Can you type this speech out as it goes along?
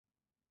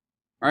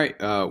All right,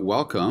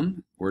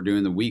 welcome. We're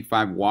doing the week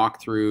 5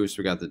 walkthrough. So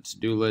we got the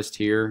to-do list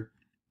here.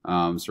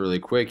 So really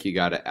quick, you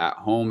got an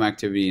at-home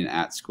activity and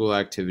at-school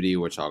activity,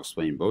 which I'll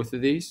explain both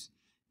of these.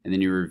 And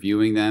then you're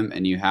reviewing them,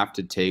 and you have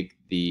to take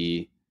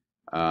the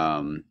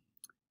 40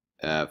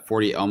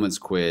 elements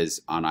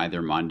quiz on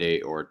either Monday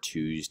or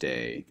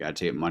Tuesday. Got to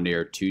take it Monday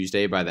or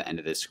Tuesday by the end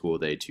of this school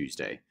day,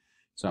 Tuesday.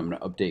 So I'm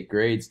going to update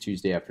grades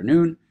Tuesday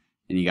afternoon,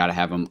 and you got to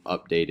have them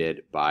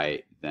updated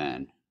by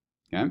then.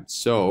 Okay,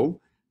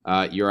 so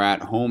your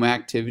at home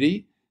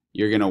activity,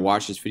 you're going to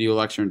watch this video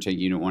lecture and take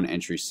Unit 1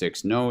 Entry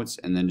 6 notes,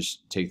 and then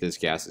just take this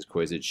gases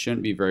quiz. It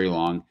shouldn't be very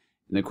long,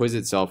 and the quiz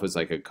itself is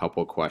like a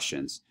couple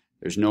questions.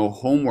 There's no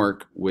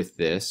homework with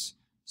this,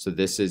 so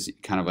this is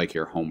kind of like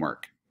your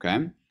homework.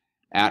 Okay,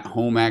 at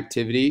home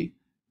activity,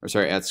 or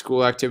sorry, at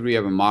school activity, you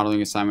have a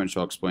modeling assignment which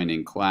I'll explain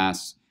in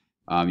class.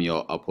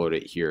 You'll upload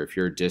it here. If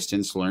you're a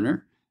distance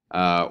learner,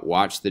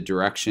 watch the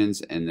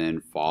directions and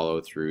then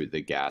follow through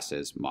the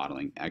gases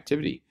modeling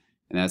activity.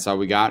 And that's all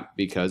we got,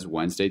 because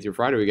Wednesday through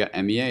Friday we got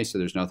MEA, so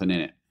there's nothing in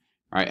it.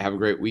 All right, have a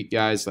great week,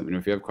 guys. Let me know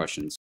if you have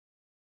questions.